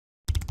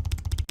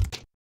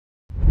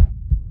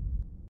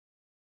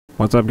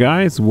What's up,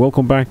 guys?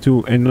 Welcome back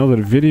to another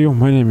video.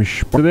 My name is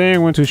Sparckman. Today I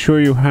want to show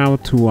you how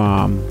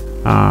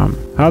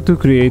to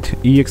create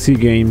EXE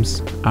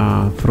games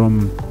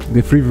from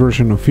the free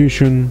version of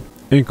Fusion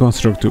in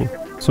Construct 2.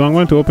 So I'm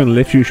going to open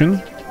LeFusion.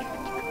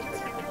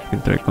 You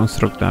can try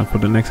Construct for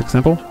the next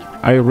example.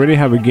 I already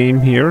have a game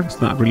here. It's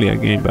not really a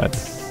game, but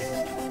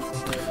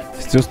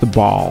it's just a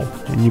ball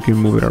and you can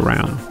move it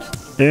around.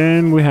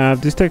 And we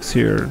have this text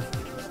here.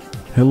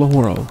 Hello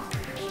world.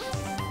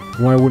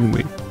 Why wouldn't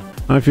we?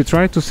 Now if you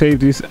try to save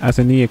this as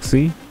an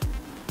EXE,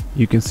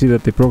 you can see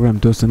that the program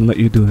doesn't let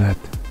you do that.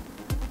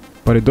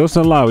 But it does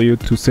allow you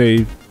to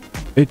save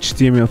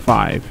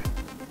HTML5.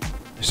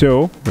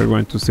 So we're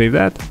going to save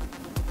that.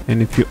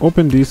 And if you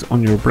open this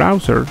on your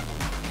browser,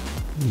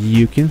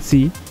 you can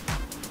see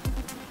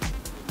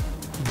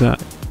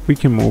that we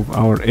can move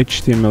our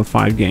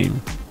HTML5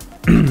 game.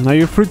 Now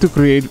you're free to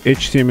create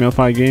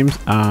HTML5 games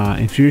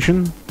in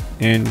Fusion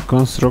and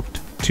Construct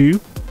 2.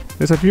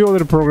 There's a few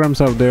other programs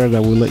out there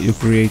that will let you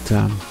create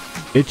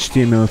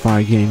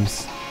HTML5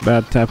 games.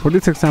 But for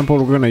this example,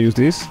 we're going to use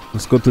this.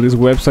 Let's go to this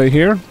website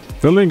here.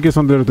 The link is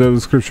under the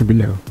description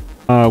below.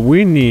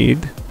 We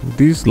need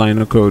this line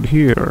of code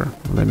here.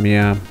 Let me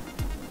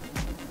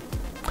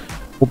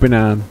open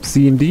a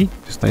CMD.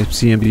 Just type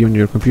CMD on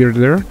your computer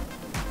there.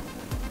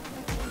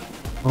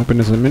 Open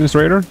as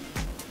administrator.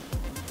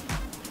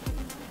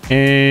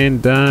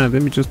 And let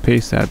me just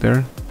paste that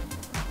there.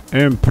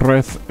 And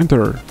press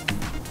enter.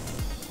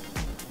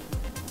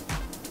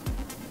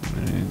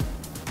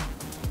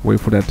 Wait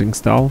for that to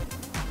install.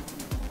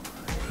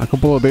 A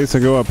couple of days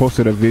ago I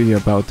posted a video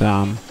about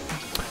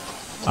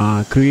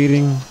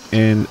creating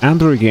an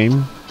Android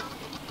game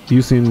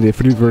using the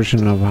free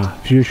version of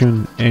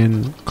Fusion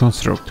and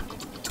Construct,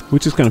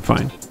 which is kind of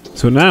fun.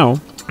 So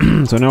now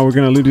we're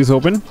gonna leave this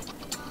open.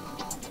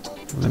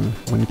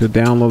 We need to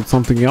download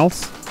something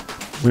else.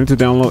 We need to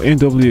download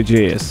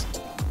NW.JS.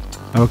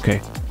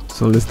 Okay,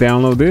 so let's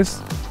download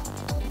this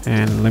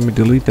and let me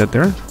delete that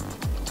there.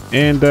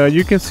 And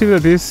you can see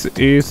that this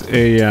is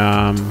a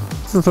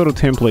some sort of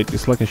template.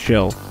 It's like a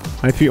shell.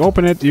 If you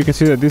open it, you can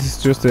see that this is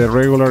just a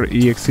regular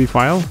EXE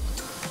file.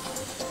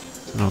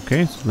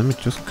 Okay, so let me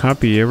just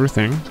copy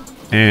everything,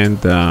 and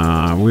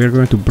we are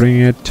going to bring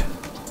it.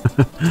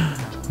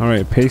 All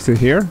right, paste it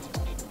here.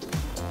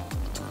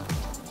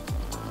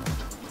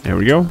 There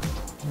we go.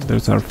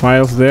 There's our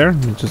files there.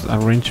 We just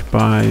arrange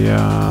by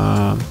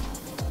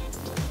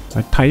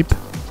type.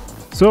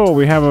 So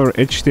we have our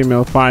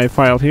HTML5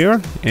 file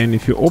here, and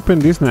if you open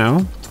this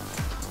now,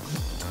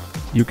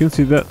 you can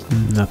see that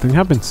nothing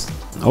happens.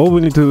 All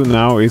we need to do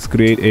now is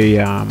create a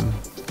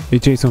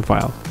JSON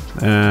file.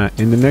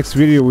 In the next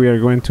video, we are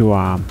going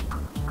to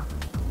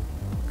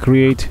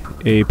create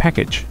a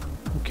package.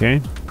 Okay.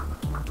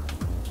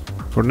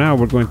 For now,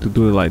 we're going to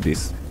do it like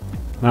this.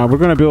 Now we're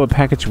going to build a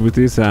package with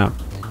this in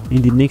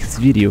the next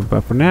video,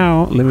 but for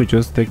now, let me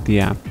just take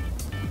the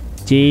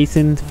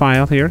JSON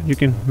file here. You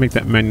can make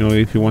that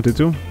manually if you wanted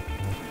to.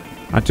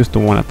 I just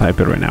don't want to type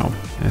it right now.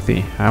 I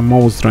see, I'm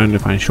always trying to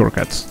find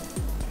shortcuts,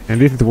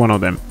 and this is one of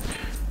them.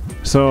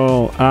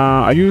 So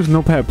I use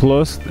Notepad+.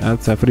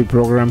 That's a free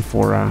program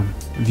for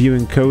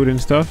viewing code and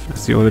stuff. I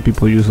see other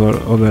people use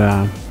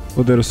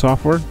other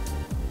software.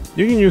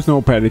 You can use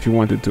Notepad if you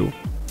wanted to.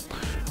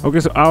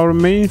 Okay, so our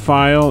main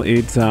file,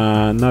 it's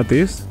not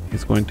this.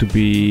 It's going to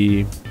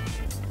be,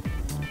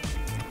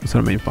 what's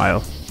our main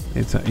file?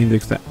 It's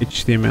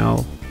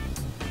index.html,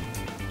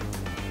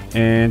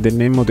 and the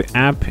name of the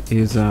app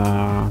is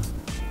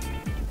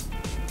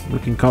we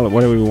can call it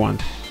whatever we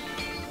want.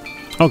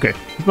 Okay,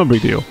 it's no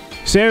big deal.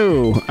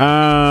 So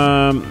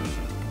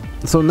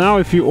so now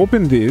if you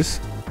open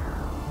this,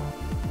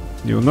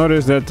 you'll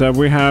notice that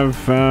we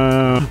have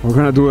we're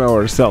gonna do it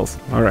ourselves.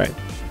 All right,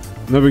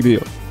 no big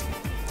deal.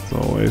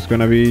 So it's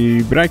gonna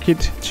be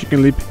bracket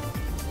chicken lip.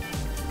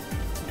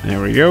 There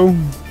we go.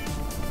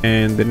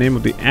 And the name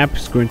of the app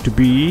is going to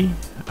be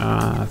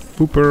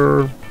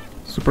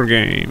super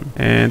game,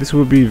 and this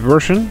will be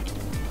version.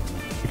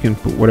 You can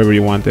put whatever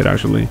you wanted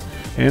actually.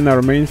 And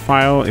our main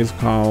file is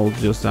called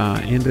just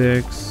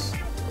index.html.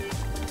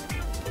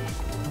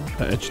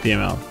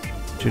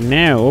 So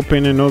now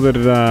open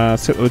another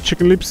set of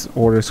chicken lips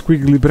or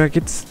squiggly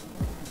brackets,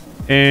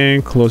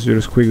 and close your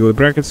squiggly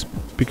brackets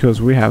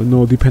because we have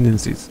no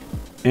dependencies.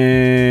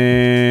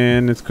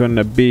 And it's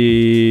gonna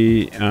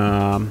be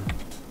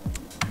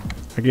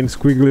again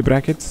squiggly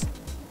brackets,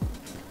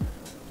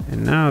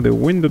 and now the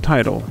window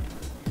title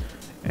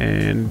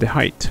and the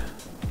height.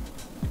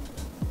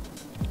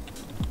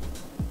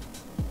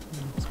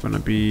 It's gonna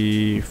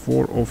be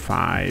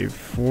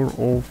 405.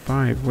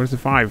 Where's the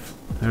 5?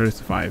 There is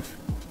the 5.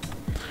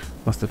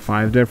 Lost the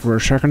 5 there for a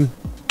second.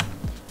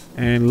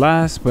 And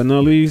last but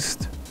not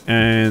least,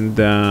 and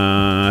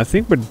I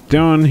think we're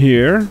done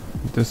here.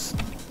 Just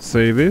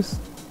save this,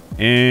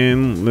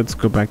 and let's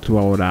go back to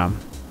our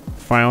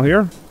file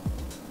here.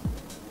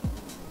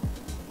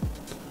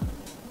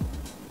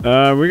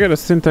 We got a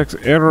syntax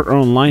error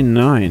on line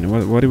 9.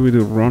 What did we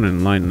do wrong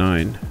in line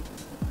 9?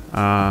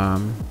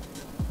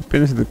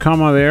 Finish the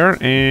comma there,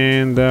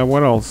 and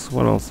what else?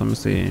 What else? Let me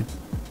see.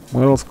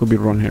 What else could be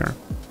run here?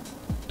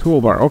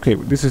 Toolbar. Okay,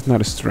 this is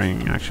not a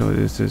string. Actually,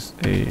 this is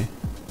a.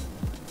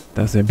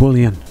 That's a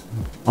boolean,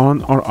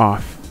 on or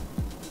off.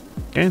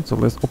 Okay, so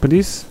let's open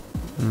this.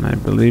 And I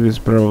believe it's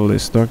probably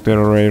stuck there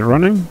already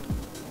running.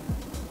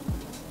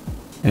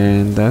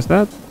 And that's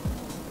that.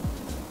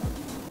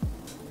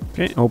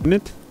 Okay, open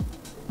it.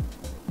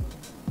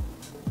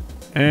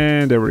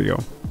 And there we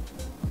go.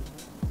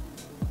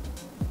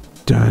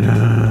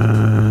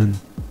 Dun-dun.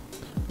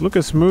 Look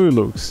how smooth it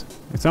looks.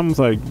 It's almost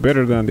like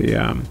better than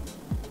the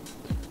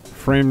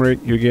frame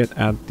rate you get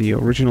at the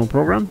original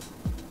program.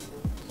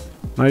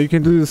 Now you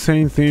can do the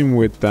same thing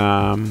with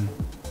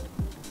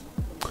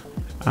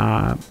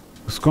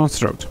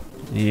construct.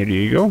 Here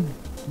you go.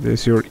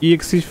 There's your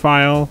EXE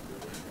file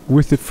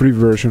with the free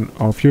version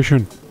of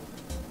Fusion.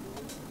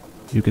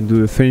 You can do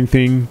the same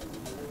thing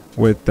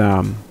with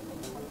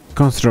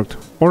construct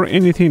or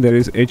anything that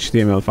is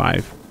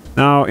HTML5.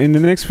 Now in the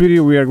next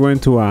video we are going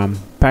to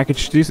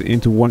package this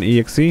into one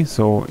EXE,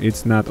 so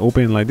it's not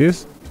open like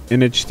this in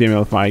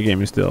HTML5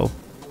 game still.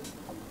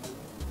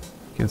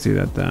 You can see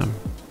that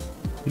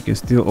you can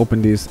still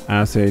open this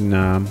as an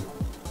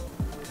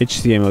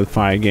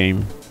HTML5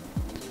 game,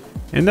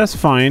 and that's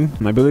fine.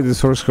 I believe the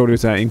source code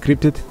is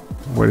encrypted.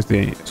 Where is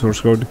the source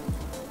code?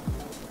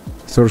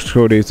 Source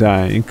code is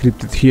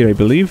encrypted here, I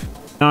believe.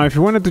 Now if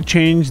you wanted to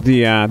change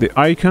the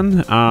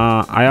icon,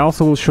 I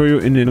also will show you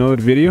in another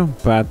video,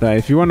 but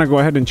if you want to go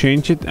ahead and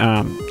change it,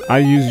 I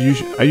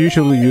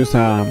usually use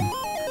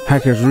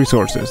hackers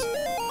resources.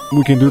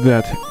 We can do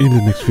that in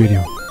the next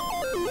video.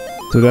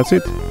 So that's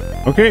it.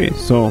 Okay,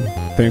 so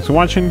thanks for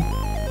watching,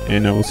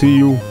 and I will see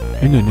you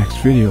in the next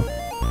video.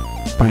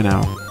 Bye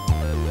now.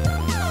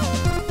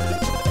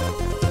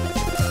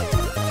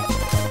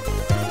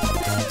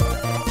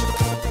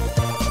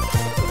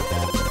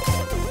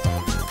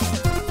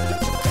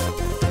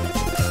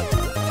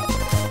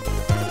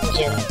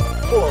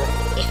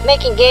 If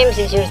making games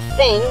is your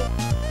thing,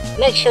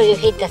 make sure you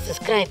hit that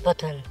subscribe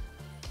button.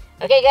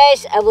 Okay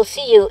guys, I will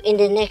see you in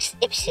the next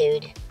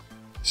episode.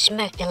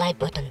 Smack the like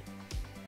button.